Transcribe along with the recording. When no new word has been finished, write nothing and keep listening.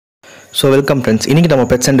So welcome friends. இன்றைக்கி நம்ம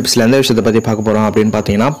pets and டிப்ஸில் எந்த விஷயத்தை பற்றி பார்க்க போகிறோம் அப்படின்னு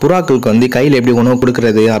பார்த்தீங்கன்னா, புறாக்களுக்கு வந்து கையில் எப்படி உணவு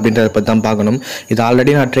கொடுக்குறது அப்படின்றத பற்றி தான் பார்க்கணும். இது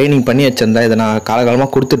ஆல்ரெடி நான் ட்ரைனிங் பண்ணி வச்சிருந்தேன். இதை நான் காலகாலமாக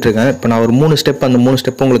கொடுத்துட்ருக்கேன். இப்போ நான் ஒரு 3 ஸ்டெப் அந்த 3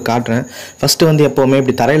 ஸ்டெப் உங்களுக்கு காட்டுறேன். ஃபஸ்ட்டு வந்து எப்போவுமே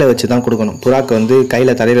இப்படி தரையில் வச்சு தான் கொடுக்கணும். புறாக்கு வந்து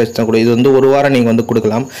கையில் தரையில் வச்சு தான் கொடுக்கும். இது வந்து ஒரு வாரம் நீங்கள் வந்து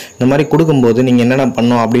கொடுக்கலாம். இந்த மாதிரி கொடுக்கும்போது நீங்கள் என்னென்ன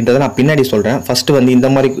பண்ணணும் அப்படின்றத நான் பின்னாடி சொல்கிறேன். ஃபஸ்ட்டு வந்து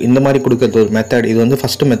இந்த மாதிரி கொடுக்குறது ஒரு மெத்தட். இது வந்து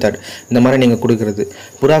ஃபஸ்ட்டு மெத்தட். இந்த மாதிரி நீங்கள் கொடுக்குறது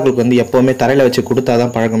புறாக்களுக்கு வந்து எப்போவுமே தரையில் வச்சு கொடுத்தா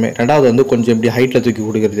தான் பழக்கமே. ரெண்டாவது வந்து கொஞ்சம் இப்படி ஹைட்டில் தூக்கி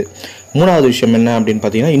கொடுக்குறது. மூணாவது விஷயம் என்ன அப்படின்னு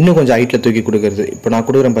பார்த்தீங்கன்னா, இன்னும் கொஞ்சம் ஹைட்டில் தூக்கி கொடுக்குறது. இப்போ நான்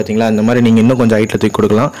கொடுக்குறேன் பார்த்தீங்களா, இந்த மாதிரி நீங்கள் இன்னும் கொஞ்சம் ஹைட்டில் தூக்கி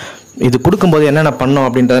கொடுக்கலாம். இது கொடுக்கும்போது என்னென்ன பண்ணோம்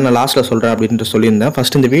அப்படின்றத நான் லாஸ்ட்டில் சொல்கிறேன் அப்படின்ட்டு சொல்லியிருந்தேன்.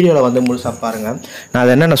 ஃபஸ்ட் இந்த வீடியோவில் வந்து முழுசாக பாருங்கள். நான்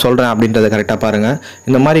அதை என்னென்ன சொல்கிறேன் அப்படின்றத கரெக்டாக பாருங்கள்.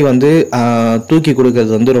 இந்த மாதிரி வந்து தூக்கி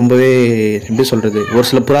கொடுக்குறது வந்து ரொம்பவே எப்படி சொல்கிறது, ஒரு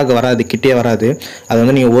சில புறாக்கு வராது, கிட்டே வராது. அது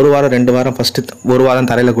வந்து நீங்கள் ஒரு வாரம் 2 வாரம் ஃபஸ்ட்டு ஒரு வாரம்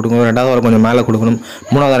தரையில் கொடுக்கணும், 2வது வாரம் கொஞ்சம் மேலே கொடுக்கணும்,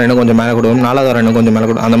 3வது வாரம் இன்னும் கொஞ்சம் மேலே கொடுக்கணும், 4வது வாரம் இன்னும் கொஞ்சம் மேலே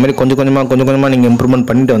கொடுக்கணும். அந்த மாதிரி கொஞ்சம் கொஞ்சமாக நீங்கள் இம்ப்ரூவ்மெண்ட்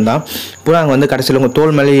பண்ணிட்டு வந்தால் புறாங்க வந்து கடைசியில் உங்கள்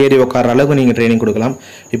தோல் மேலே ஏறி உட்கார அளவுக்கு நீங்கள் ட்ரைனிங் கொடுக்கலாம்.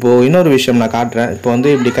 இப்போது இன்னொரு விஷயம் நான் காட்டுறேன். இப்போ வந்து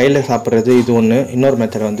இப்படி கையில் சாப்பிட்றது இது ஒன்று. இன்னொரு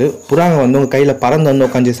மெத்தட் வந்து புறாங்க வந்து உங்கள் கையில் பறந்து வந்து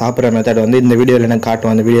உட்காந்து சாப்பிட்ற மெத்தட் வந்து இந்த வீடியோவில் எனக்கு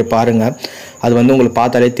காட்டுவேன். அந்த வீடியோ பாருங்கள். அது வந்து உங்களுக்கு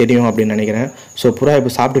பார்த்தாலே தெரியும் அப்படின்னு நினைக்கிறேன். ஸோ புறா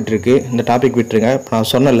இப்போ சாப்பிட்டுட்டு இருக்கு. இந்த டாபிக் விட்டுருங்க. இப்போ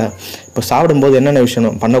நான் சொன்னல, இப்போ சாப்பிடும்போது என்னென்ன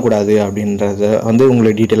விஷயம் பண்ணக்கூடாது அப்படின்றத வந்து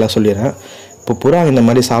உங்களுக்கு டீட்டெயிலாக சொல்லிடுறேன். இப்போ புறா இந்த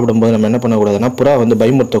மாதிரி சாப்பிடும்போது நம்ம என்ன பண்ணக்கூடாதுன்னா, புறா வந்து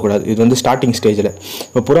பயமுறுத்தக்கூடாது. இது வந்து ஸ்டார்டிங் ஸ்டேஜில்.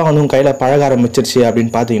 இப்போ புறா வந்து உங்கள் கையில் பழக ஆரம்பிச்சிருச்சு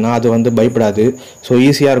அப்படின்னு பார்த்தீங்கன்னா, அது வந்து பயப்படாது. ஸோ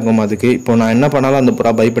ஈஸியாக இருக்கும் அதுக்கு. இப்போ நான் என்ன பண்ணாலும் அந்த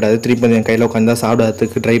புறா பயப்படாது. திருப்பி என் கையில் உட்காந்து தான்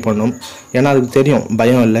சாப்பிட்றதுக்கு ட்ரை பண்ணும். ஏன்னா அதுக்கு தெரியும்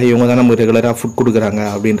பயம் இல்லை, இவங்க தான் நமக்கு ரெகுலராக ஃபுட் கொடுக்குறாங்க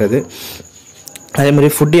அப்படின்றது. அதே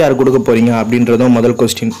மாதிரி ஃபுட் யார் கொடுக்க போகிறீங்க அப்படின்றதும் முதல்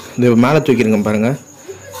கொஸ்டின். இது மேலே தூக்கிடுங்க பாருங்கள்.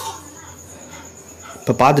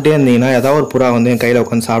 இப்போ பார்த்துட்டே இருந்தீங்கன்னா ஏதாவது ஒரு புறா வந்து என் கையில்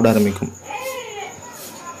உட்காந்து சாப்பிட ஆரம்பிக்கும்.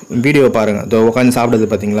 வீடியோ பாருங்கள், இதோ உட்காந்து சாப்பிடுது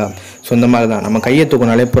பார்த்தீங்களா. ஸோ இந்த மாதிரி தான் நம்ம கையை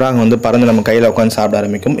தூக்கினாலே புறாங்க வந்து பறந்து நம்ம கையில் உட்காந்து சாப்பிட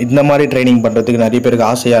ஆரம்பிக்கும். இந்த மாதிரி ட்ரைனிங் பண்ணுறதுக்கு நிறைய பேருக்கு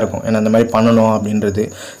ஆசையாக இருக்கும், ஏன்னா அந்த மாதிரி பண்ணணும் அப்படின்றது.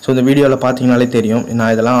 ஸோ இந்த வீடியோவில் பார்த்தீங்கனாலே தெரியும்.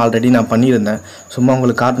 நான் இதெல்லாம் ஆல்ரெடி நான் பண்ணியிருந்தேன். சும்மா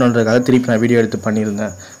உங்களுக்கு காட்டணுன்றதுக்காக திருப்பி நான் வீடியோ எடுத்து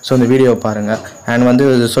பண்ணியிருந்தேன். ஸோ இந்த வீடியோ பாருங்கள். அண்ட் வந்து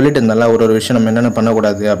சொல்லிட்டு இருந்தால ஒரு விஷயம் நம்ம என்னென்ன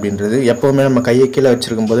பண்ணக்கூடாது அப்படின்றது. எப்போவுமே நம்ம கையை கீழே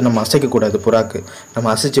வச்சிருக்கும் போது நம்ம அசைக்கக்கூடாது. புறாக்கு நம்ம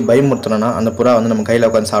அசைச்சு பயமுறுத்தணும்னா அந்த புறா வந்து நம்ம கையில்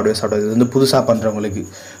உட்காந்து சாப்பிடாது. இது வந்து புதுசாக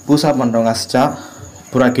பண்ணுறவங்க அசைச்சா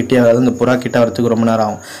புறா கிட்டே வராது. இந்த புறா கிட்டே வரத்துக்கு ரொம்ப நேரம்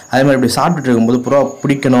ஆகும். அதே மாதிரி இப்படி சாப்பிட்டுட்டு இருக்கும்போது புறா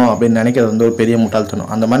பிடிக்கணும் அப்படின்னு நினைக்கிறது வந்து ஒரு பெரிய முட்டாள்தனம்.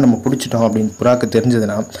 அந்த மாதிரி நம்ம பிடிச்சிட்டோம் அப்படின்னு புறாக்கு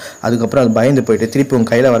தெரிஞ்சதுன்னா அதுக்கப்புறம் அது பயந்து போயிட்டு திருப்பி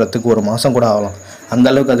உங்கள் கையில் வரத்துக்கு 1 மாதம் கூட ஆகலாம். அந்த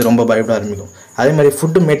அளவுக்கு அது ரொம்ப பயப்பட ஆரம்பிக்கும். அதே மாதிரி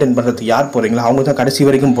ஃபுட்டு மெயின்டைன் பண்ணுறதுக்கு யார் போகிறீங்களோ அவங்க தான் கடைசி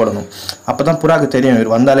வரைக்கும் போடணும். அப்போ தான் புறாக்கு தெரியும்,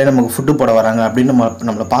 இவர் வந்தாலே நமக்கு ஃபுட்டு போட வராங்க அப்படின்னு.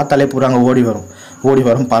 நம்மளை பார்த்தாலே புறாங்க ஓடி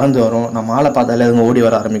வரும், பறந்து வரும். நம்ம ஆளை பார்த்தாலே அதுங்க ஓடி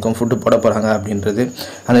வர ஆரம்பிக்கும், ஃபுட்டு போட போகிறாங்க அப்படின்றது.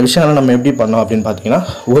 அந்த விஷயங்கள் நம்ம எப்படி பண்ணோம் அப்படின்னு பார்த்தீங்கன்னா,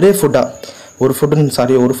 ஒரு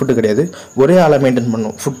ஃபுட்டு கிடையாது, ஒரே ஆளை மெயின்டைன்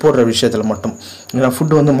பண்ணணும் ஃபுட் போடுற விஷயத்தில் மட்டும். ஏன்னா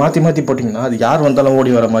ஃபுட்டு வந்து மாற்றி போட்டிங்கன்னா அது யார் வந்தாலும்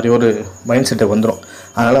ஓடி வர மாதிரி ஒரு மைண்ட் செட்டை வந்துடும்.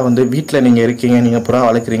 அதனால் வந்து வீட்டில் நீங்கள் இருக்கீங்க, நீங்கள் புறா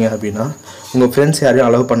வளர்க்குறீங்க அப்படின்னா உங்கள் ஃப்ரெண்ட்ஸ் யாரையும்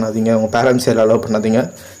அலோவ் பண்ணாதீங்க, உங்கள் பேரண்ட்ஸ் யாரையும் அலோவ் பண்ணாதீங்க.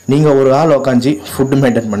 நீங்கள் ஒரு ஆள் உட்காந்து ஃபுட்டு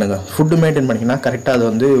மெயின்டைன் பண்ணுங்கள். ஃபுட்டு மெயின்டைன் பண்ணிங்கன்னா கரெக்டாக அது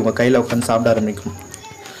வந்து உங்கள் கையில் உட்காந்து சாப்பிட ஆரம்பிக்கும்.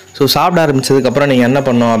 ஸோ சாப்பிட ஆரம்பித்ததுக்கப்புறம் நீங்கள் என்ன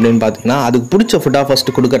பண்ணணும் அப்படின்னு பார்த்தீங்கன்னா, அதுக்கு பிடிச்ச ஃபுட்டாக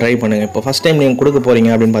ஃபஸ்ட்டு கொடுக்க ட்ரை பண்ணுங்கள். இப்போ ஃபஸ்ட் டைம் நீங்கள் கொடுக்க போகிறீங்க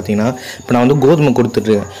அப்படின்னு பார்த்தீங்கன்னா, இப்போ நான் வந்து கோதுமை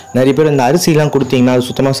கொடுத்துட்ருக்கேன். நிறைய பேர் இந்த அரிசிலாம் கொடுத்தீங்கன்னா அது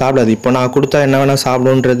சுத்தமாக சாப்பிடாது. இப்போ நான் கொடுத்தா என்ன வேணால்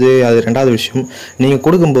சாப்பிடுன்றது அது 2வது விஷயம். நீங்கள்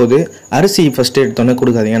கொடுக்கும்போது அரிசி ஃபஸ்ட்டு எடுத்தோன்னே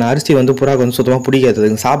கொடுக்காதீங்க. ஏன்னா அரிசி வந்து புறாக்கு வந்து சுத்தமாக பிடிக்காது,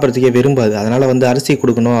 அதுங்க சாப்பிட்றதுக்கே விரும்பாது. அதனால் வந்து அரிசி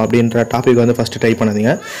கொடுக்கணும் அப்படின்ற டாபிக் வந்து ஃபஸ்ட்டு ட்ரை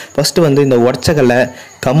பண்ணாதீங்க. ஃபஸ்ட்டு வந்து இந்த உடச்சக்கல்லை,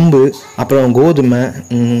 கம்பு, அப்புறம் கோதுமை,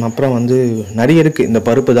 அப்புறம் வந்து நிறைய இருக்குது, இந்த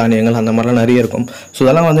பருப்பு தானியங்கள் அந்த மாதிரிலாம் நிறைய இருக்கும். ஸோ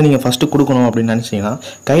இதெல்லாம் வந்து நீங்கள் ஃபஸ்ட்டு கொடுக்கணும் அப்படின்னு நினச்சிங்கன்னா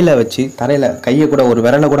கையில் வச்சு தரையில் கையை கூட ஒரு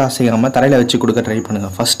விரலை கூட அசைக்காமல் தரையில் வச்சு கொடுக்க ட்ரை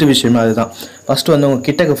பண்ணுங்கள். ஃபஸ்ட்டு விஷயமே அதுதான். ஃபஸ்ட்டு வந்து உங்கள்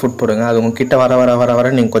கிட்டக்கு ஃபுட் போடுங்க. அது உங்கள் கிட்ட வர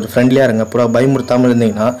நீங்கள் கொஞ்சம் ஃப்ரெண்ட்லியாக இருங்க. புறா பயமுறுத்தாமல்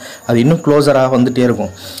இருந்தீங்கன்னா அது இன்னும் க்ளோஸராக வந்துகிட்டே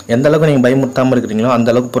இருக்கும். எந்த அளவுக்கு நீங்கள் பயமுறுத்தாமல் இருக்கிறீங்களோ அந்த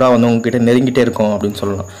அளவுக்கு புறா வந்து உங்ககிட்ட நெருங்கிட்டே இருக்கும் அப்படின்னு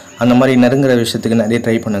சொல்லலாம். அந்த மாதிரி நெருங்குற விஷயத்துக்கு நிறைய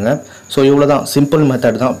ட்ரை பண்ணுங்கள். ஸோ இவ்வளோ தான், சிம்பிள்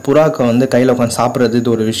மெத்தட் தான். புறாக்கு வந்து கையில் உட்காந்து சாப்பிட்றது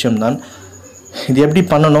இது ஒரு விஷயம்தான். இது எப்படி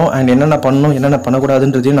பண்ணணும் அண்ட் என்னென்ன பண்ணணும் என்னென்ன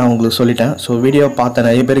பண்ணக்கூடாதுன்றதையும் நான் உங்களுக்கு சொல்லிட்டேன். ஸோ வீடியோ பார்த்த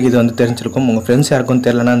நிறைய பேருக்கு இது வந்து தெரிஞ்சிருக்கும். உங்கள் ஃப்ரெண்ட்ஸ் யாருக்கும்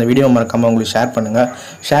தெரியலனா அந்த வீடியோ மறக்காமல் உங்களுக்கு ஷேர் பண்ணுங்கள்.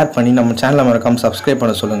 ஷேர் பண்ணி நம்ம சேனலை மறக்காமல் சப்ஸ்கிரைப்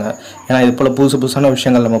பண்ண சொல்லுங்கள். ஏன்னா இது போல் புதுசான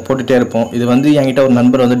விஷயங்கள் நம்ம போட்டுகிட்டே இருப்போம். இது வந்து என்கிட்ட ஒரு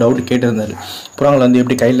நண்பர் வந்து டவுட் கேட்டிருந்தார். புறாங்களை வந்து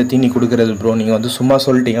எப்படி கையில் தீனி கொடுக்குறது ப்ரோ, நீங்கள் வந்து சும்மா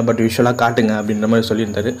சொல்லிட்டீங்க பட் விஷுவலாக காட்டுங்க அப்படின்ற மாதிரி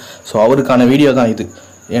சொல்லியிருந்தார். ஸோ அவருக்கான வீடியோ தான் இது.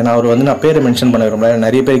 ஏன்னா அவர் வந்து நான் பேரை மென்ஷன் பண்ண விரும்பல,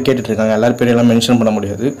 நிறைய பேர் கேட்டுட்ருக்காங்க, எல்லாரும் பேரெல்லாம் மென்ஷன் பண்ண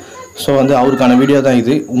முடியாது. ஸோ வந்து அவருக்கான வீடியோ தான்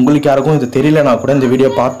இது. உங்களுக்கு யாருக்கும் இது தெரியலனா கூட இந்த வீடியோ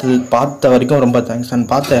பார்த்த வரைக்கும் ரொம்ப தேங்க்ஸ். அண்ட்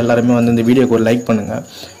பார்த்த எல்லாருமே வந்து இந்த வீடியோக்கு ஒரு லைக் பண்ணுங்கள்.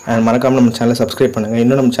 அண்ட் மறக்காமல் நம்ம சேனலை சப்ஸ்கிரைப் பண்ணுங்கள்.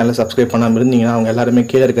 இன்னும் நம்ம சேனலை சப்ஸ்கிரைப் பண்ணாமல் இருந்தீங்கன்னா அவங்க எல்லாருமே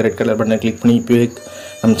கீழே இருக்க ரெட் கலர் பட்டனை கிளிக் பண்ணி இப்போவே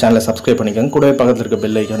நம்ம சேனலை சப்ஸ்கிரைப் பண்ணிக்கோங்க. கூடவே பக்கத்தில் இருக்க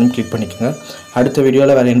பெல் ஐக்கானும் கிளிக் பண்ணிக்கோங்க. அடுத்த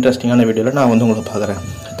வீடியோவில் வேறு இன்ட்ரெஸ்டிங்கான வீடியோவில் நான் வந்து உங்களை பார்க்குறேன்.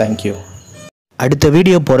 தேங்க்யூ. அடுத்த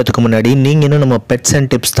வீடியோ போகிறதுக்கு முன்னாடி நீங்கள் இன்னும் நம்ம பெட்ஸ் அண்ட்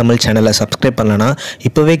டிப்ஸ் தமிழ் சேனலை சப்ஸ்கிரைப் பண்ணலன்னா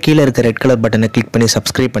இப்போவே கீழே இருக்க ரெட் கலர் பட்டனை கிளிக் பண்ணி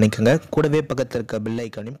சப்ஸ்கிரைப் பண்ணிக்கோங்க. கூடவே பக்கத்தில் இருக்க பெல்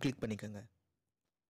ஐக்கானையும் கிளிக் பண்ணிக்கோங்க.